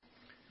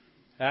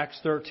Acts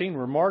 13.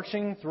 We're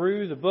marching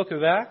through the book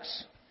of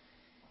Acts,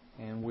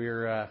 and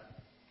we're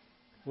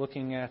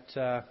looking at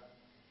a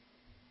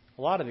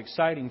lot of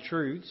exciting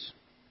truths.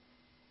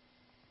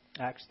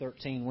 Acts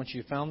 13. Once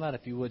you've found that,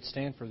 if you would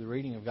stand for the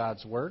reading of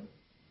God's Word.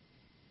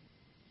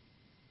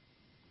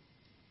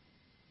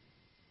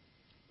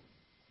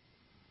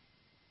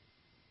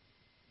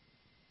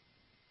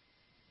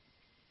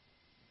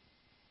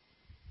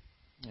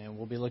 And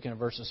we'll be looking at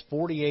verses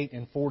 48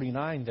 and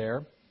 49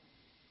 there.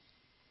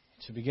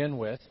 To begin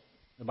with,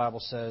 the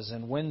Bible says,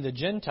 and when the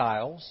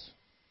Gentiles,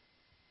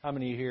 how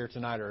many here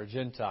tonight are a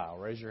Gentile?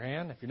 Raise your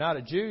hand. If you're not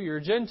a Jew, you're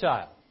a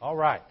Gentile. All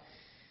right.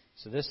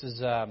 So this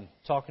is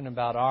talking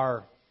about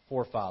our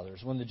forefathers.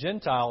 When the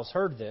Gentiles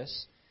heard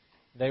this,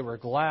 they were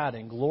glad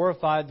and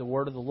glorified the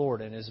word of the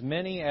Lord. And as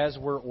many as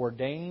were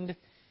ordained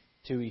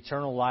to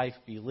eternal life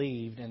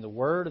believed, and the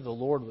word of the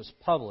Lord was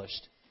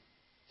published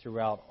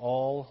throughout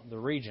all the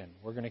region.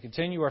 We're going to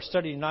continue our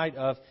study tonight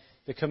of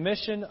the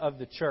commission of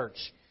the church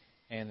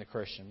and the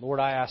Christian. Lord,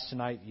 I ask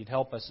tonight you'd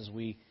help us as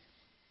we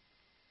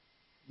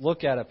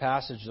look at a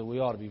passage that we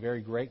ought to be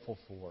very grateful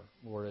for,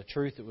 Lord, a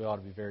truth that we ought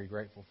to be very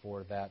grateful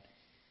for, that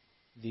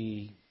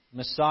the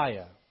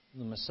Messiah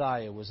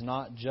was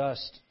not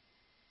just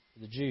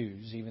the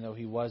Jews, even though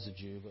He was a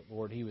Jew, but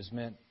Lord, He was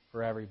meant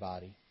for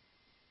everybody.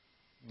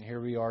 And here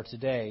we are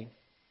today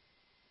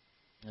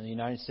in the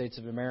United States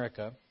of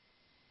America,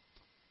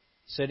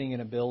 sitting in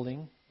a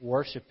building,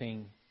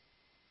 worshiping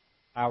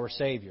our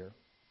Savior,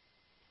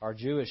 our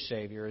Jewish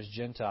Savior, as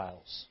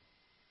Gentiles.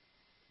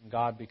 And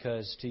God,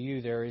 because to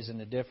you there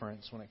isn't a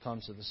difference when it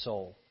comes to the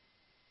soul.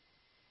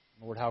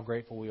 Lord, how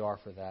grateful we are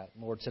for that.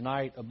 Lord,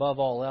 tonight, above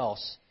all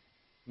else,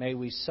 may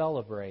we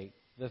celebrate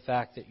the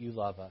fact that you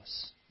love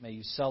us. May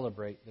we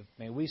celebrate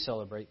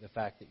the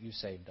fact that you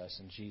saved us.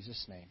 In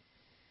Jesus' name,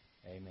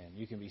 amen.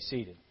 You can be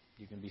seated.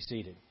 You can be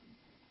seated.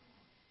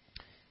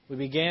 We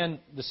began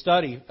the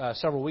study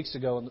several weeks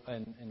ago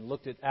and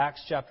looked at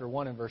Acts chapter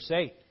 1 and verse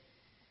 8.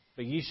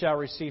 But ye shall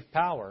receive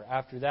power.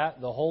 After that,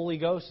 the Holy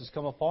Ghost has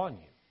come upon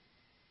you.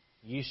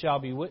 Ye shall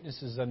be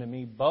witnesses unto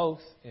me both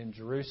in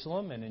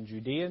Jerusalem and in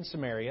Judea and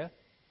Samaria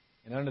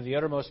and unto the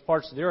uttermost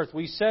parts of the earth.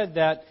 We said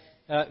that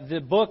the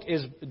book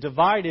is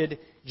divided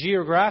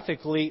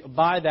geographically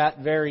by that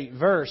very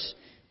verse.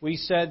 We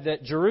said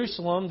that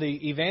Jerusalem,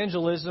 the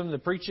evangelism, the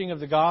preaching of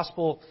the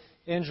gospel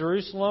in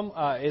Jerusalem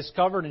is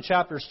covered in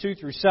chapters 2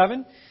 through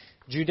 7.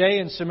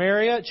 Judea and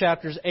Samaria,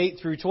 chapters 8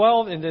 through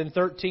 12, and then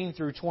 13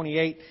 through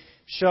 28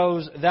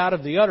 shows that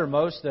of the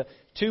uttermost. The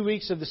 2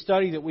 weeks of the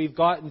study that we've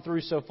gotten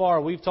through so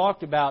far, we've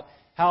talked about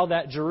how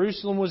that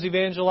Jerusalem was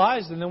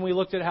evangelized, and then we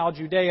looked at how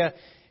Judea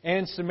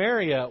and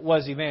Samaria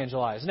was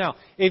evangelized. Now,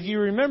 if you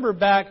remember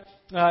back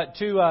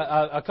to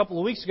a couple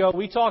of weeks ago,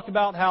 we talked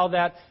about how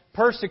that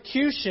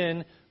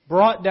persecution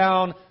brought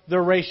down the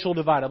racial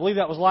divide. I believe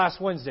that was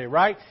last Wednesday,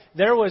 right?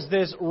 There was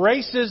this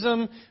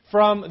racism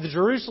from the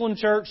Jerusalem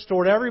church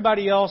toward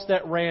everybody else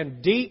that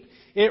ran deep.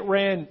 It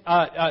ran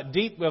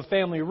deep with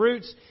family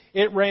roots.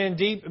 It ran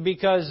deep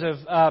because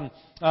of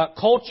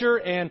culture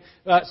and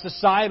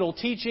societal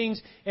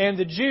teachings. And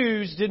the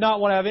Jews did not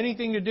want to have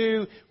anything to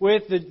do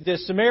with the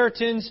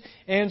Samaritans.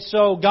 And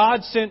so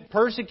God sent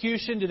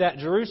persecution to that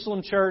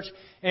Jerusalem church,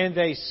 and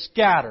they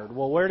scattered.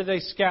 Well, where did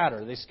they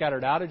scatter? They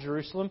scattered out of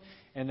Jerusalem,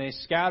 and they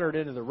scattered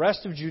into the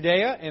rest of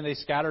Judea, and they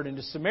scattered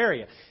into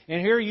Samaria.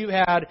 And here you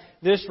had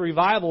this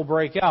revival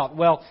break out.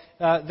 Well,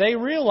 they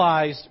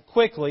realized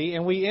quickly,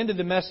 and we ended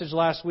the message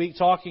last week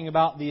talking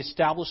about the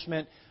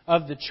establishment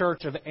of the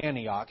church of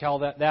Antioch, how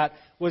that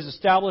was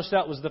established.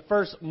 That was the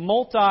first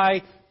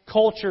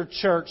multi-culture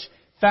church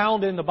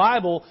found in the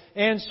Bible.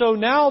 And so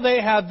now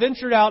they have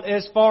ventured out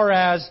as far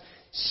as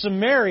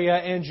Samaria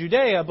and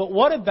Judea. But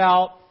what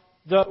about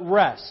the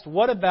rest?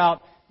 What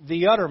about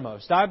the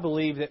uttermost? I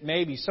believe that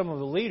maybe some of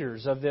the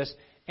leaders of this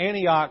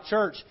Antioch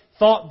church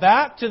thought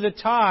back to the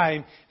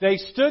time they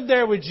stood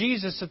there with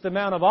Jesus at the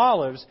Mount of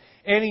Olives,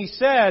 and He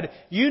said,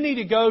 you need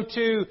to go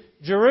to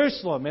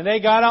Jerusalem. And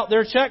they got out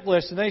their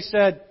checklist and they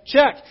said,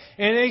 check.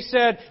 And they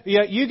said,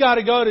 yeah, you got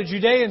to go to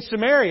Judea and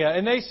Samaria.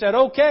 And they said,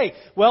 okay,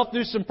 well,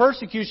 through some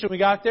persecution we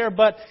got there,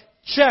 but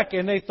check.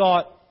 And they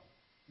thought,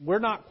 we're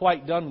not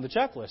quite done with the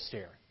checklist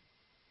here.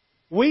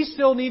 We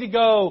still need to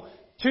go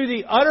to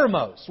the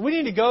uttermost. We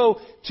need to go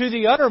to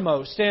the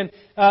uttermost. And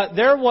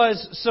there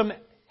was some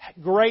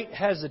great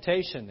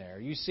hesitation there.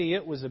 You see,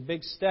 it was a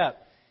big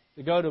step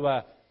to go to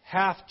a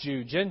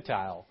half-Jew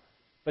Gentile,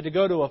 but to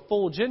go to a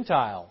full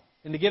Gentile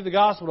and to give the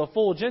gospel to a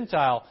full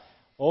Gentile,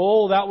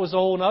 oh, that was a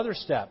whole other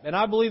step. And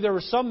I believe there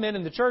were some men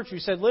in the church who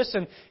said,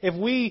 listen, if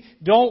we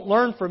don't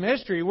learn from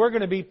history, we're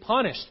going to be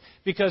punished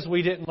because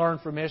we didn't learn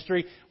from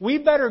history. We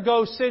better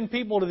go send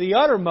people to the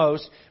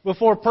uttermost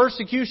before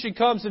persecution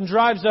comes and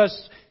drives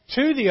us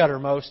to the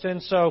uttermost.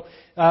 And so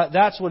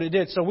that's what it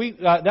did. So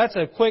that's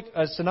a quick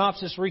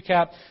synopsis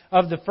recap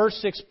of the first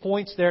 6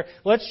 points there.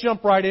 Let's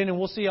jump right in and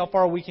we'll see how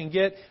far we can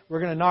get. We're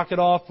going to knock it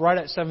off right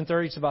at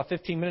 7:30. It's about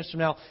 15 minutes from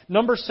now.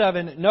 Number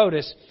 7,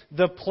 notice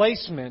the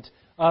placement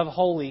of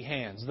holy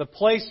hands. The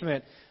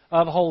placement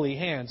of holy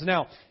hands.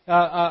 Now,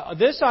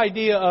 this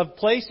idea of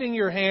placing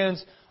your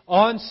hands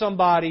on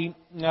somebody,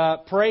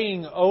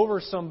 praying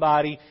over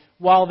somebody,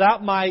 while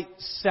that might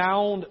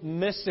sound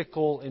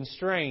mystical and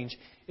strange,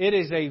 it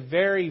is a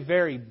very,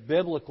 very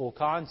biblical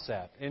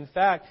concept. In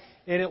fact,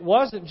 and it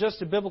wasn't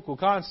just a biblical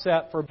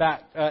concept for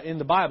back in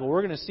the Bible.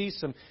 We're going to see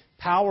some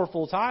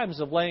powerful times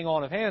of laying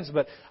on of hands.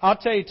 But I'll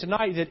tell you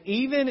tonight that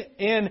even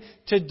in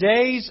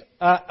today's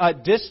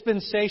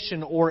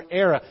dispensation or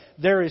era,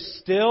 there is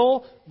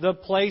still the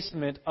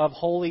placement of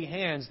holy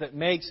hands that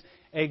makes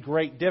a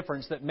great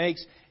difference, that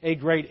makes a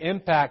great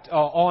impact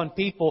on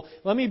people.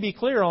 Let me be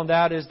clear on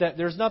that, is that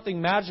there's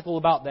nothing magical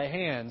about the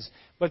hands,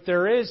 but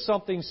there is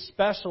something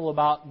special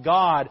about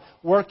God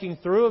working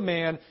through a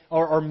man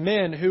or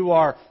men who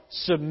are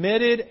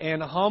submitted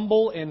and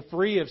humble and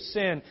free of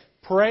sin,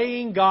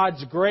 praying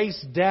God's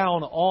grace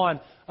down on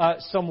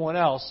someone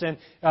else. And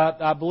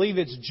I believe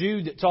it's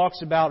Jude that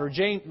talks about, or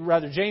James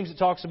that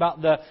talks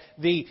about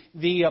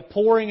the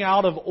pouring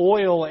out of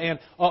oil and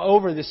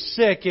over the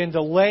sick and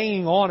the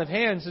laying on of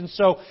hands. And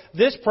so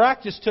this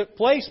practice took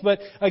place. But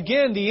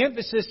again, the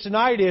emphasis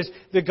tonight is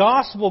the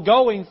gospel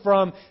going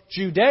from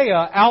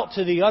Judea out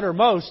to the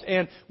uttermost.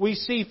 And we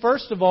see,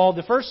 first of all,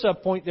 the first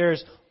subpoint there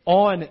is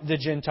on the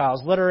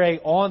Gentiles. Letter A,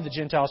 on the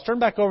Gentiles. Turn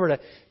back over to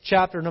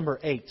chapter number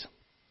 8.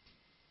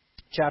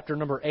 Chapter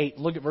number 8.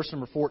 Look at verse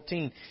number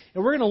 14.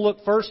 And we're going to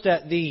look first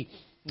at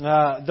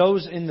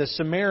those in the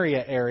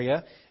Samaria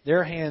area.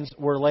 Their hands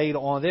were laid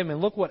on them.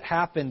 And look what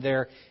happened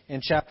there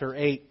in chapter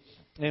 8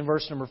 in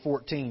verse number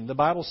 14. The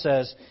Bible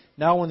says,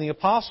 "Now when the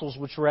apostles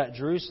which were at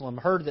Jerusalem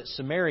heard that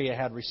Samaria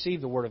had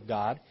received the word of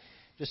God,"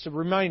 just a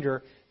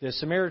reminder, the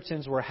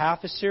Samaritans were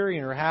half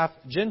Assyrian or half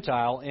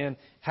Gentile and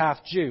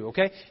half Jew.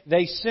 Okay?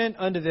 "They sent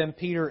unto them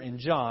Peter and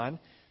John,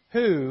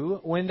 who,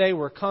 when they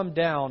were come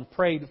down,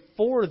 prayed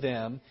for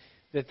them,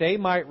 that they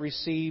might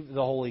receive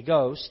the Holy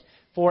Ghost.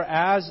 For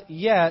as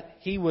yet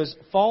he was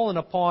fallen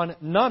upon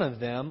none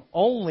of them,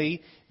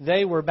 only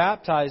they were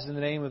baptized in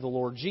the name of the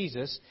Lord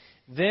Jesus.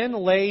 Then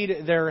laid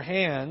they their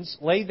hands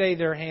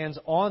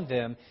on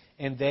them,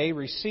 and they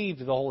received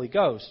the Holy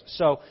Ghost."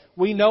 So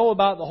we know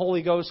about the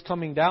Holy Ghost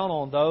coming down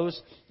on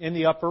those in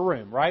the upper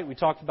room, right? We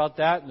talked about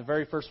that in the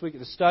very first week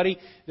of the study.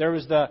 There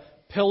was the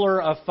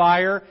pillar of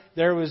fire.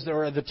 There was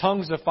the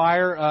tongues of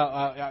fire.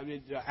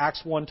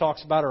 Acts 1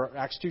 talks about, or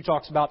Acts 2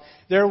 talks about.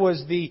 There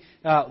was the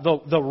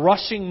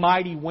rushing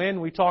mighty wind.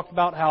 We talked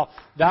about how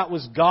that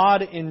was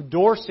God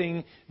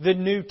endorsing the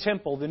new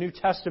temple, the New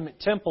Testament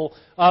temple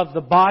of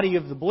the body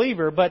of the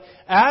believer. But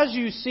as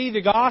you see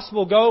the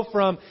gospel go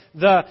from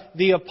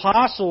the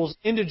apostles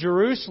into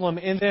Jerusalem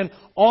and then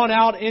on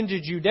out into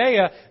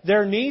Judea,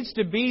 there needs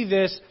to be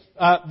this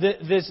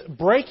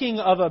breaking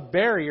of a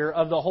barrier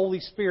of the Holy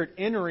Spirit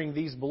entering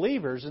these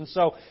believers. And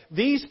so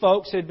these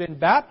folks had been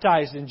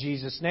baptized in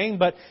Jesus' name,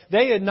 but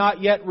they had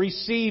not yet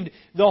received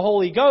the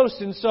Holy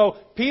Ghost. And so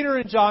Peter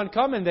and John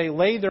come and they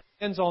lay their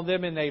hands on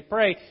them and they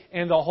pray,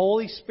 and the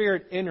Holy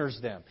Spirit enters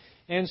them.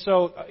 And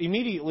so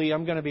immediately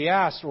I'm going to be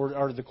asked,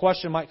 or the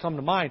question might come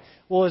to mind,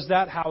 well, is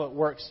that how it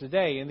works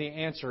today? And the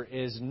answer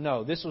is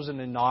no. This was an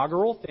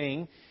inaugural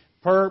thing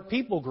per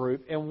people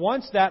group. And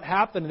once that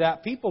happened to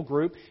that people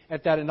group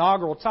at that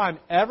inaugural time,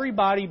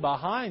 everybody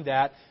behind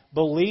that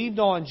believed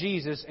on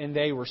Jesus and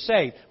they were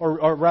saved.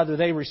 Or rather,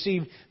 they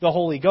received the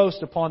Holy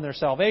Ghost upon their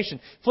salvation.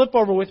 Flip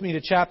over with me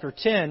to chapter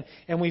 10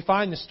 and we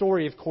find the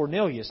story of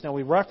Cornelius. Now,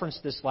 we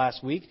referenced this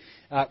last week,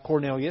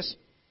 Cornelius.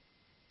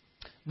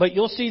 But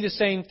you'll see the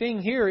same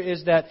thing here,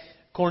 is that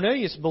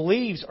Cornelius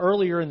believes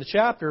earlier in the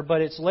chapter, but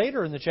it's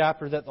later in the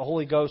chapter that the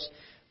Holy Ghost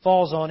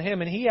falls on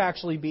him, and he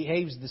actually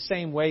behaves the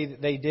same way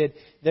that they did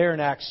there in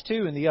Acts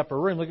 2 in the upper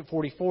room. Look at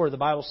 44. The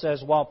Bible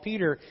says, "While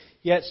Peter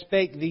yet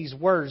spake these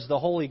words, the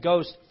Holy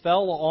Ghost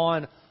fell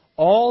on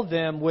all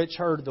them which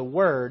heard the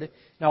word."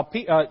 Now,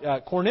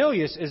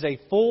 Cornelius is a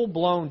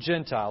full-blown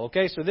Gentile.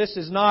 Okay, so this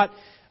is not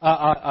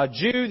a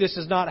Jew. This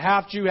is not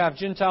half Jew, half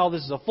Gentile.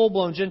 This is a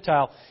full-blown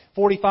Gentile.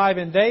 45,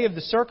 "And they of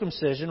the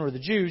circumcision," or the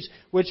Jews,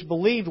 "which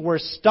believed were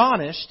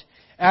astonished,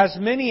 as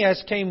many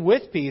as came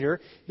with Peter,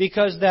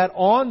 because that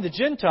on the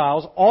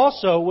Gentiles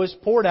also was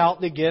poured out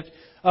the gift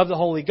of the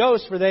Holy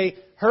Ghost, for they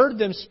heard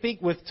them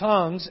speak with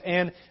tongues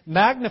and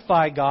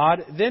magnify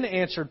God. Then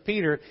answered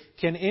Peter,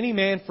 Can any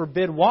man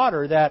forbid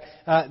water, that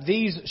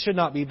these should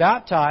not be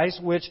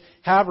baptized, which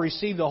have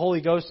received the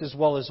Holy Ghost as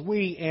well as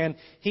we? And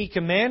he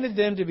commanded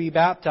them to be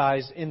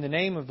baptized in the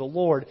name of the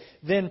Lord.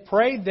 Then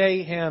prayed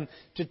they him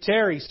to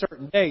tarry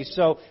certain days."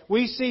 So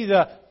we see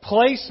the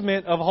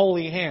placement of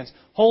holy hands.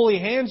 Holy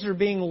hands are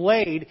being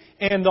laid,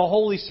 and the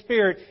Holy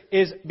Spirit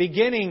is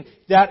beginning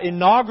that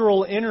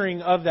inaugural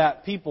entering of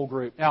that people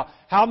group. Now,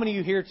 how many of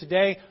you here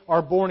today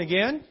are born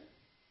again?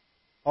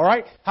 All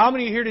right. How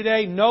many of you here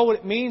today know what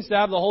it means to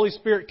have the Holy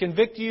Spirit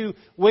convict you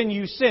when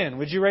you sin?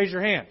 Would you raise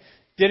your hand?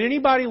 Did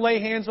anybody lay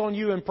hands on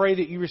you and pray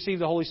that you receive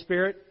the Holy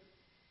Spirit?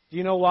 Do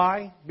you know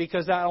why?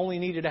 Because that only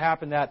needed to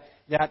happen that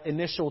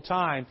initial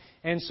time.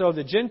 And so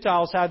the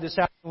Gentiles had this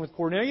happen with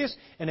Cornelius,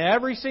 and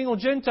every single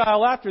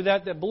Gentile after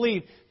that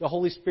believed, the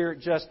Holy Spirit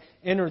just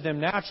entered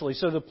them naturally.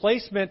 So the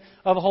placement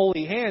of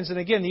holy hands, and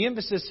again, the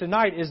emphasis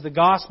tonight is the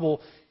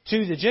gospel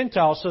to the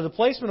Gentiles. So the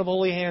placement of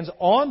holy hands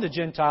on the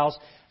Gentiles.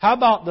 How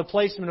about the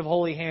placement of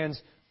holy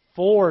hands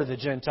for the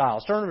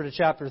Gentiles? Turn over to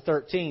chapter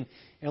 13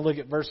 and look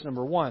at verse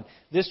number 1.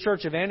 This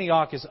church of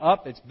Antioch is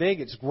up, it's big,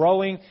 it's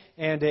growing,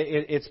 and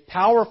it's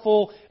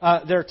powerful.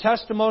 Their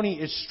testimony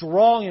is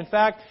strong. In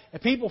fact,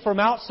 people from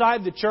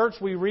outside the church,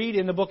 we read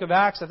in the book of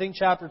Acts, I think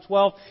chapter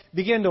 12,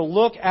 begin to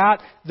look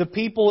at the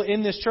people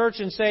in this church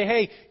and say,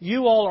 hey,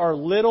 you all are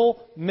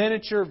little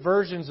miniature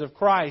versions of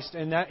Christ,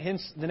 and that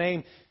hence the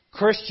name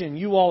Christian.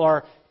 You all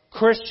are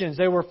Christians.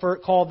 They were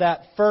called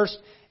that first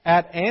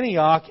at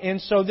Antioch.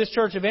 And so this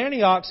church of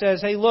Antioch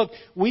says, hey, look,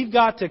 we've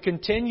got to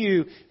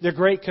continue the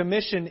Great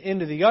Commission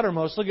into the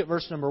uttermost. Look at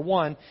verse number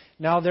 1.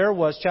 Now there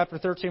was, chapter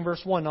 13, verse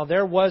 1, now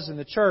there was in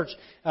the church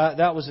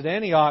that was at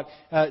Antioch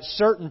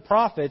certain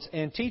prophets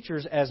and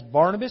teachers as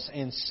Barnabas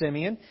and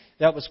Simeon,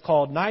 that was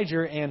called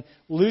Niger, and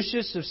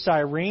Lucius of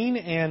Cyrene,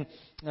 and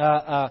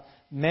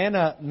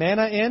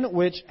Manaen,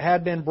 which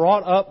had been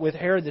brought up with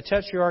Herod the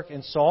Tetrarch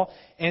and Saul,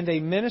 and they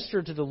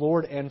ministered to the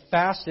Lord and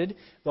fasted.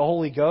 The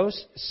Holy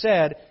Ghost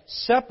said,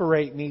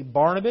 separate me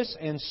Barnabas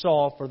and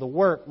Saul for the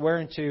work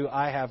whereunto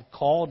I have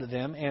called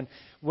them. And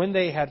when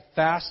they had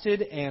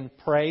fasted and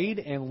prayed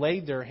and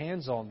laid their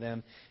hands on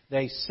them,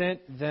 they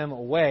sent them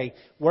away.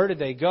 Where did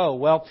they go?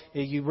 Well,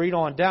 if you read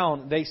on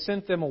down, they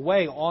sent them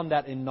away on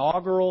that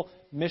inaugural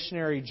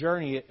missionary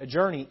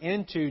journey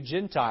into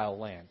Gentile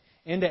land,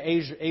 into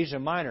Asia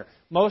Minor.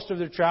 Most of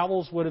their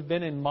travels would have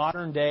been in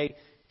modern-day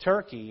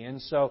Turkey.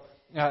 And so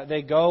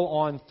they go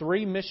on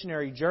 3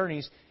 missionary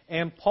journeys.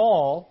 And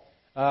Paul,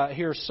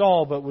 here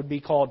Saul, but would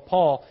be called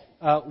Paul,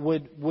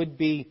 would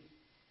be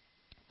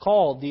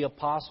called the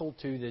Apostle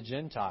to the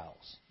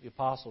Gentiles. The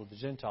Apostle to the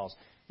Gentiles.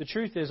 The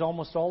truth is,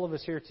 almost all of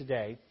us here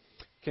today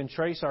can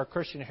trace our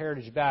Christian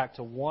heritage back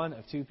to one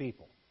of 2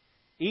 people.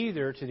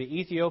 Either to the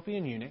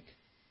Ethiopian eunuch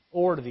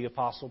or to the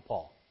Apostle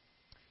Paul.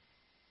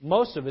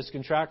 Most of us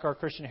can track our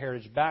Christian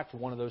heritage back to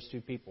one of those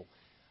 2 people.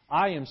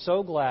 I am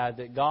so glad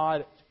that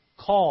God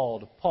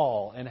called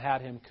Paul and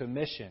had him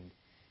commissioned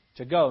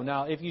to go.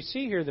 Now, if you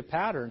see here the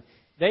pattern,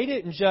 they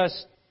didn't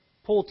just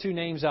pull 2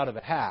 names out of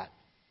a hat.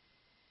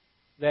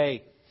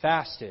 They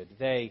fasted.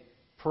 They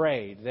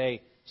prayed.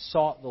 They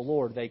sought the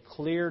Lord. They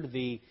cleared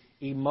the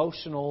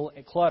emotional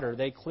clutter.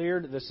 They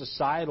cleared the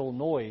societal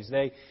noise.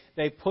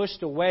 They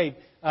pushed away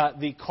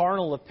the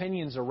carnal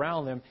opinions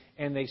around them,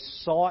 and they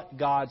sought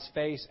God's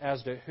face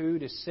as to who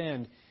to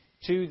send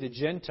to the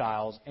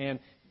Gentiles. And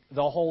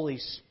the Holy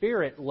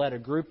Spirit led a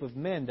group of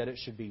men that it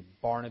should be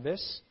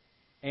Barnabas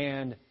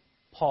and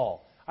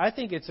Paul. I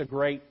think it's a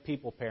great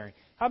people pairing.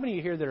 How many of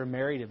you here that are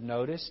married have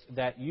noticed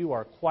that you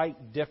are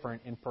quite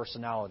different in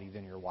personality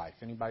than your wife?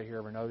 Anybody here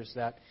ever noticed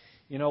that?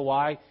 You know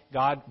why?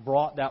 God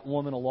brought that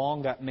woman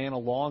along, that man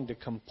along to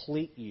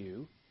complete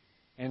you.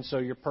 And so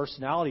your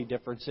personality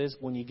differences,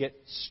 when you get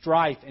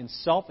strife and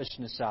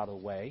selfishness out of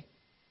the way,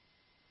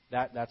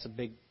 that's a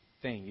big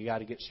thing. You got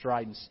to get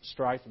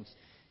strife and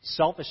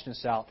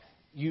selfishness out.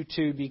 You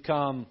two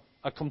become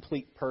a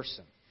complete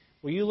person.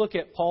 When you look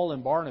at Paul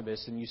and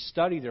Barnabas and you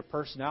study their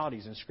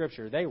personalities in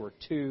Scripture, they were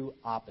 2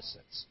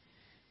 opposites.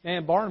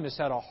 Man, Barnabas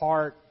had a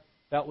heart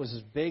that was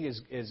as big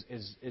as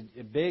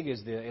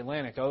the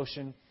Atlantic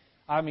Ocean.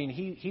 I mean,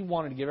 he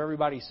wanted to give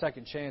everybody a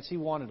second chance. He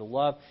wanted to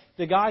love.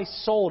 The guy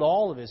sold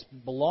all of his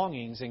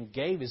belongings and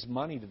gave his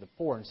money to the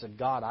poor and said,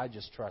 God, I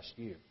just trust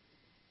you.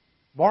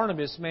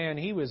 Barnabas, man,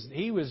 he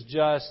was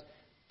just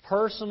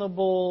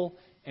personable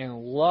and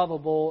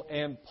lovable.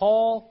 And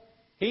Paul,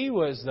 he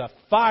was the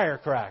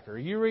firecracker.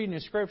 You read in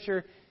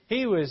Scripture,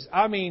 he was,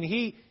 I mean,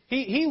 he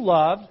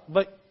loved,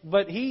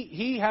 but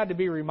he had to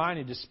be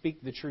reminded to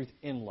speak the truth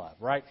in love,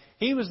 right?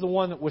 He was the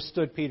one that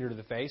withstood Peter to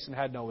the face and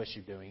had no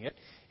issue doing it.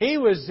 He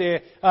was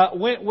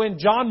when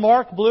John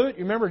Mark blew it.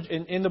 You remember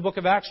in the book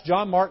of Acts,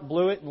 John Mark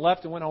blew it and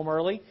left and went home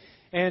early.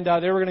 And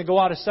they were going to go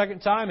out a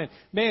second time. And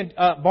man,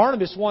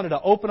 Barnabas wanted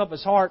to open up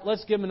his heart.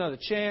 Let's give him another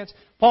chance.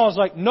 Paul's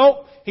like,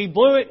 nope, he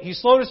blew it. He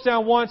slowed us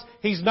down once.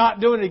 He's not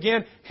doing it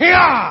again.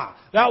 Hiya!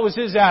 That was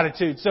his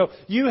attitude. So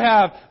you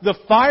have the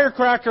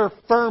firecracker,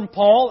 firm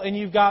Paul, and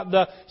you've got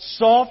the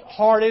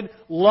soft-hearted,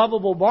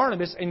 lovable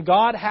Barnabas. And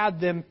God had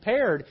them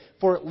paired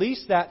for at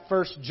least that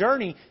first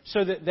journey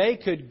so that they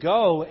could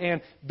go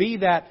and be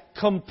that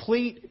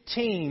complete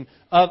team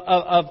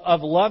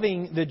of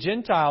loving the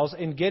Gentiles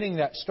and getting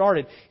that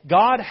started.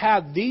 God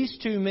had these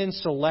 2 men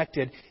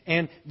selected,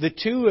 and the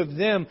 2 of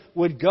them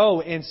would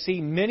go and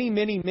see many,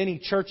 many, many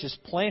churches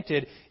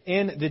planted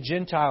in the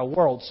Gentile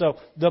world. So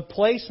the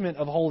placement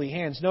of holy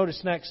hands.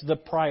 Notice next the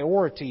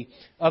priority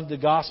of the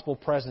gospel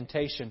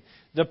presentation.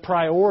 The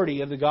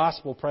priority of the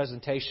gospel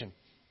presentation.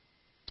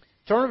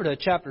 Turn over to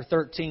chapter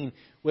 13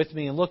 with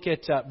me and look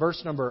at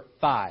verse number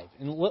 5.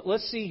 And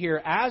let's see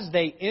here, as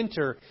they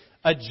enter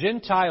a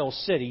Gentile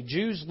city,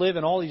 Jews live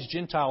in all these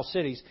Gentile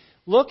cities.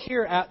 Look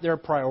here at their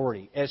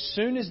priority. As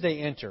soon as they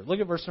enter, look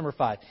at verse number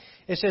 5.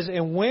 It says,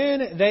 and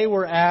when they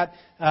were at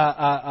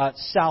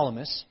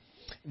Salamis,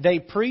 they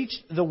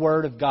preached the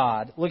word of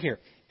God. Look here.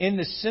 In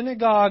the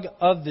synagogue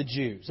of the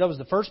Jews. That was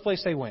the first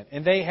place they went.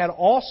 And they had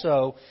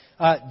also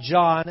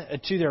John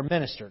to their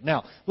minister.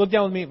 Now, look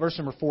down with me at verse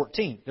number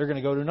 14. They're going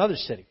to go to another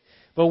city.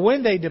 But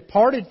when they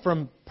departed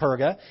from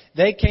Perga,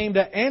 they came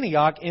to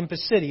Antioch in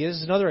Pisidia, this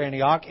is another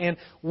Antioch, and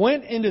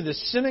went into the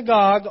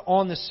synagogue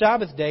on the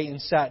Sabbath day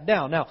and sat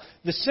down. Now,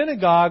 the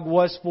synagogue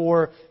was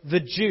for the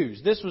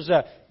Jews. This was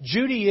a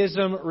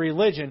Judaism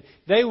religion.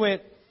 They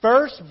went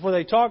first, before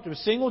they talked to a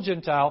single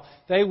Gentile,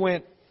 they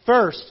went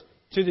first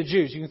to the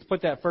Jews. You can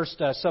put that first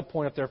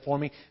subpoint up there for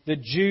me. The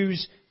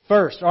Jews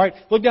first. All right,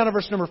 look down at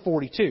verse number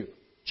 42.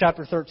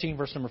 Chapter 13,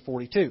 verse number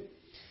 42.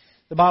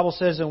 The Bible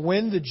says, and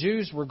when the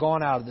Jews were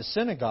gone out of the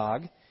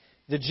synagogue,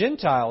 the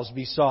Gentiles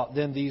besought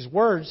them these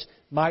words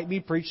might be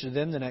preached to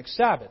them the next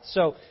Sabbath.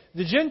 So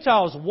the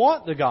Gentiles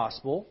want the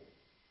gospel,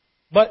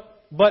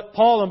 but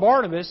Paul and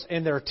Barnabas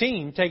and their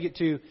team take it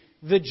to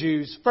the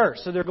Jews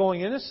first. So they're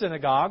going into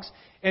synagogues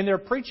and they're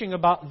preaching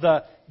about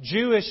the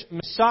Jewish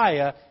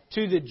Messiah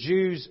to the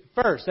Jews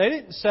first. They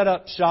didn't set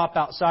up shop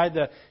outside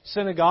the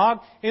synagogue.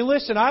 And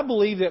listen, I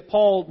believe that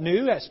Paul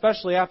knew,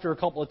 especially after a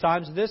couple of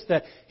times of this,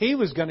 that he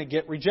was going to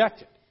get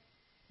rejected.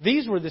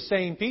 These were the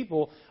same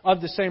people of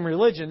the same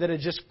religion that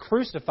had just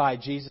crucified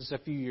Jesus a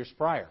few years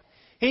prior.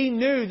 He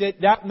knew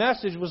that that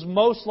message was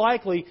most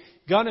likely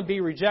going to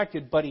be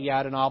rejected, but he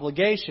had an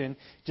obligation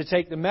to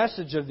take the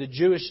message of the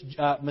Jewish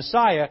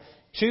Messiah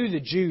to the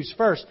Jews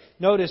first.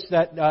 Notice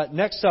that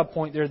next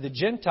subpoint there, the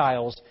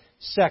Gentiles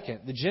second.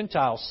 The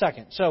Gentiles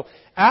second. So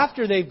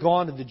after they've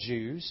gone to the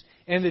Jews,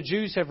 and the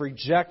Jews have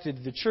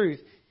rejected the truth,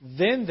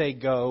 then they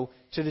go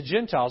to the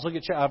Gentiles. Look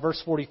at verse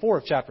 44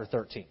 of chapter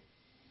 13.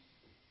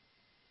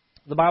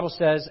 The Bible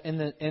says, in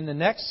the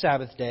next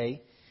Sabbath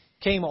day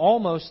came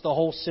almost the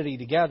whole city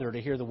together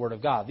to hear the word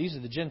of God. These are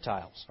the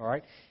Gentiles. All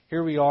right.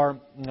 Here we are.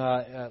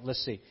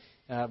 Let's see.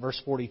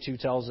 Verse 42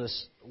 tells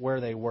us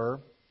where they were.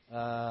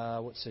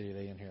 What city are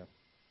they in here?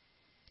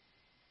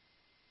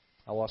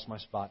 I lost my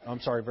spot. I'm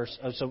sorry.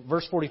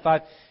 Verse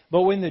 45.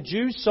 But when the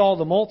Jews saw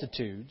the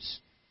multitudes,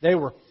 they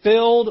were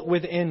filled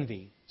with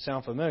envy.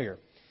 Sound familiar?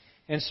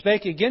 And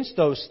spake against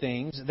those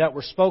things that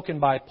were spoken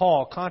by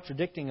Paul,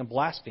 contradicting and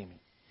blaspheming.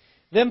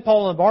 Then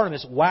Paul and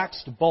Barnabas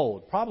waxed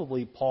bold.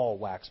 Probably Paul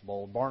waxed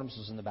bold. Barnabas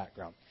was in the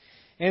background.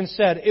 And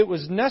said, it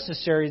was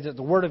necessary that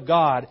the word of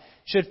God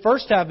should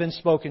first have been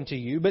spoken to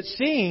you, but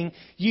seeing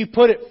ye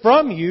put it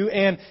from you,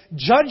 and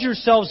judge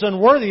yourselves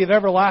unworthy of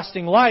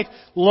everlasting life,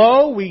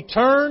 lo, we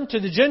turn to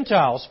the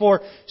Gentiles.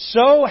 For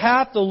so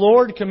hath the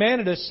Lord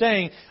commanded us,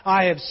 saying,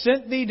 I have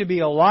sent thee to be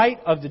a light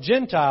of the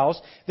Gentiles,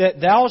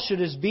 that thou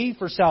shouldest be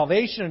for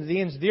salvation unto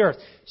the ends of the earth.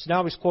 So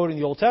now he's quoting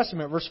the Old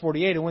Testament, verse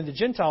 48. And when the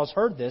Gentiles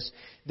heard this,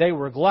 they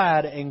were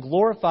glad and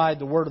glorified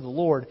the word of the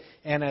Lord,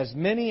 and as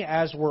many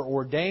as were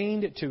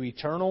ordained to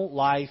eternal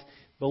life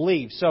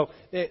believe. So,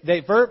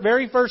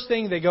 very first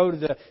thing, they go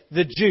to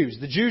the Jews.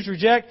 The Jews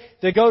reject.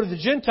 They go to the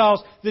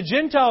Gentiles. The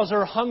Gentiles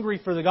are hungry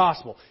for the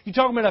gospel. You're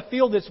talking about a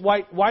field that's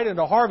white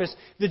into harvest.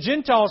 The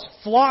Gentiles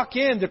flock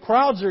in. The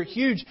crowds are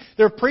huge.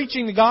 They're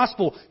preaching the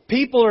gospel.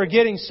 People are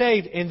getting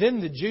saved. And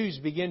then the Jews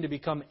begin to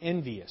become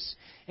envious.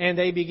 And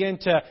they begin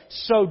to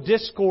sow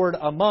discord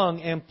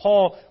among, and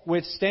Paul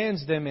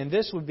withstands them. And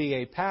this would be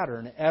a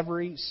pattern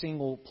every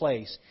single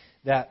place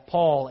that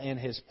Paul and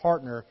his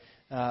partner,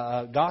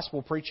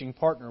 gospel preaching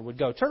partner, would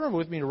go. Turn over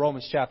with me to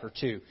Romans chapter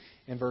 2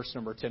 and verse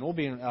number 10. We'll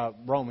be in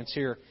Romans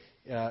here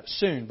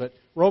soon, but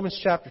Romans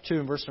chapter 2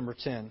 and verse number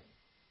 10.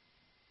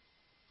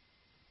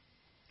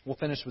 We'll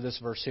finish with this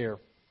verse here.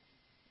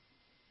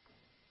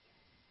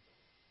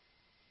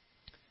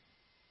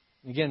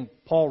 Again,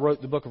 Paul wrote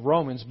the book of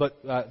Romans,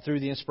 but through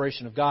the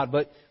inspiration of God.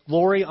 But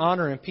glory,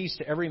 honor, and peace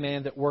to every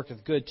man that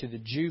worketh good, to the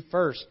Jew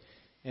first,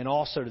 and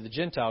also to the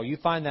Gentile. You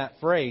find that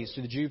phrase,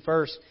 to the Jew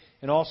first,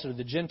 and also to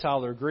the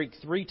Gentile or Greek,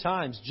 3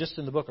 times just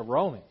in the book of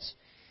Romans.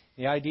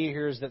 The idea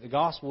here is that the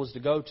gospel is to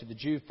go to the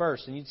Jew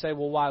first. And you'd say,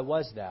 well, why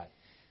was that?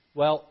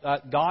 Well,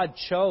 God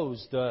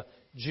chose the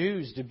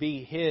Jews to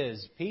be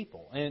His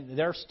people, and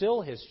they're still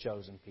His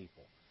chosen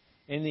people.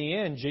 In the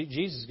end,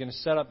 Jesus is going to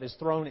set up His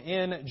throne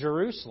in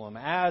Jerusalem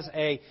as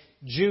a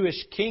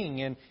Jewish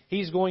king, and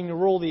He's going to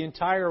rule the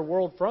entire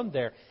world from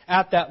there.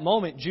 At that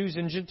moment, Jews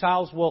and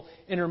Gentiles will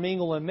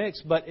intermingle and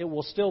mix, but it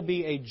will still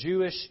be a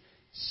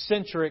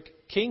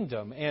Jewish-centric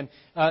kingdom. And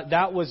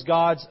that was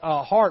God's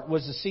heart,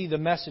 was to see the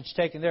message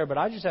taken there. But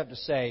I just have to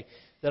say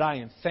that I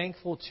am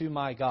thankful to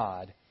my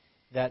God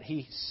that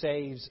He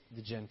saves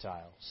the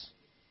Gentiles.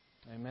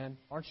 Amen.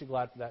 Aren't you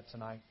glad for that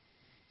tonight?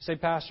 Say,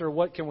 Pastor,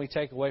 what can we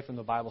take away from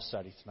the Bible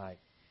study tonight?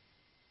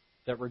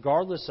 That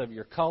regardless of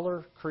your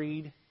color,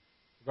 creed,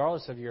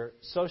 regardless of your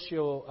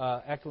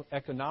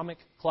socio-economic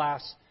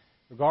class,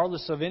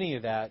 regardless of any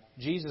of that,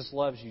 Jesus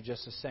loves you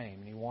just the same,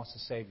 and He wants to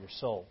save your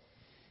soul.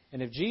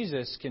 And if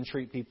Jesus can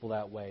treat people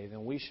that way,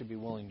 then we should be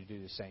willing to do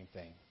the same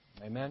thing.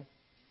 Amen?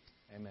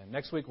 Amen.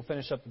 Next week we'll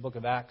finish up the book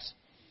of Acts.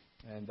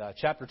 And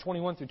chapter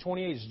 21 through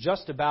 28 is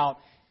just about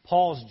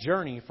Paul's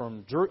journey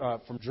from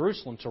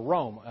Jerusalem to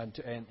Rome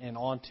and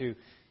on to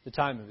the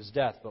time of his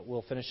death. But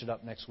we'll finish it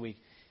up next week.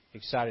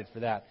 Excited for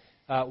that.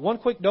 One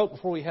quick note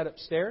before we head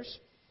upstairs.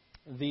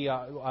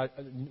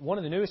 One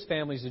of the newest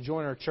families to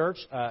join our church,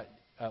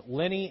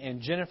 Lenny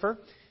and Jennifer,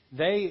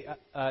 they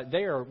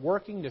are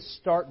working to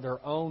start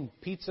their own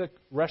pizza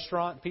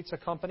restaurant, pizza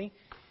company,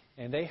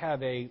 and they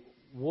have a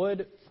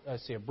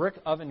brick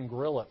oven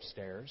grill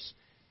upstairs.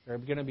 They're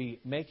going to be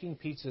making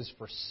pizzas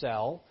for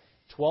sale.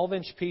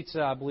 12-inch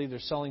pizza, I believe they're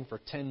selling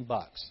for $10.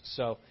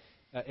 So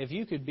if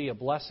you could be a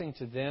blessing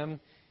to them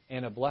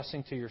and a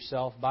blessing to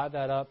yourself, buy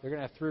that up. They're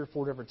going to have 3 or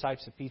 4 different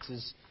types of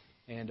pizzas,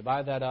 and to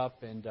buy that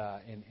up and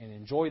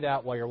enjoy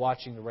that while you're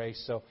watching the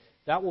race. So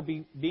that will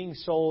be being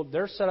sold.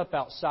 They're set up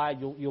outside.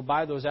 You'll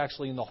buy those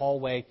actually in the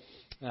hallway,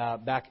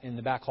 back in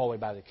the back hallway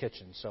by the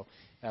kitchen. So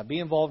be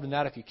involved in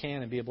that if you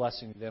can and be a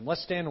blessing to them.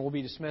 Let's stand and we'll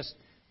be dismissed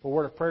for a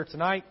word of prayer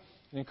tonight.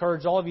 And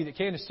encourage all of you that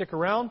can to stick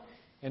around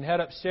and head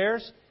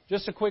upstairs.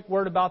 Just a quick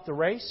word about the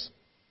race.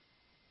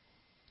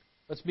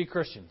 Let's be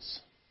Christians.